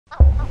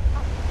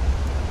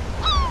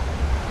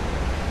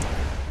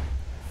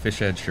Fish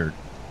Head Shirt.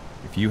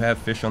 If you have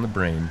fish on the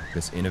brain,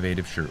 this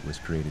innovative shirt was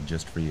created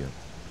just for you.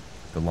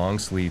 The long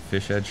sleeve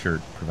Fish Head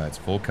shirt provides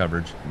full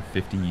coverage and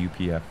 50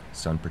 UPF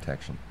sun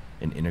protection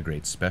and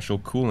integrates special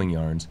cooling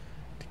yarns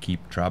to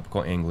keep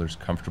tropical anglers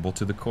comfortable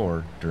to the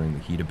core during the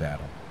heat of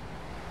battle.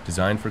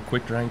 Designed for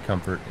quick drying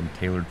comfort and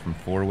tailored from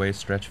 4-way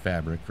stretch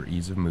fabric for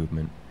ease of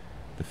movement,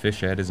 the Fish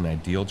Head is an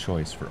ideal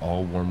choice for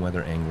all warm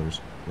weather anglers,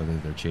 whether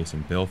they're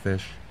chasing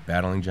billfish,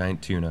 battling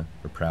giant tuna,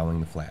 or prowling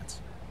the flats.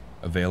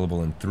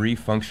 Available in 3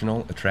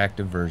 functional,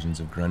 attractive versions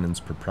of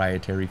Grundéns'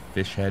 proprietary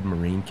Fish Head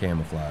marine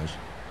camouflage,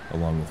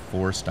 along with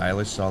 4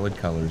 stylish solid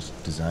colors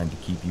designed to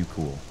keep you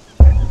cool.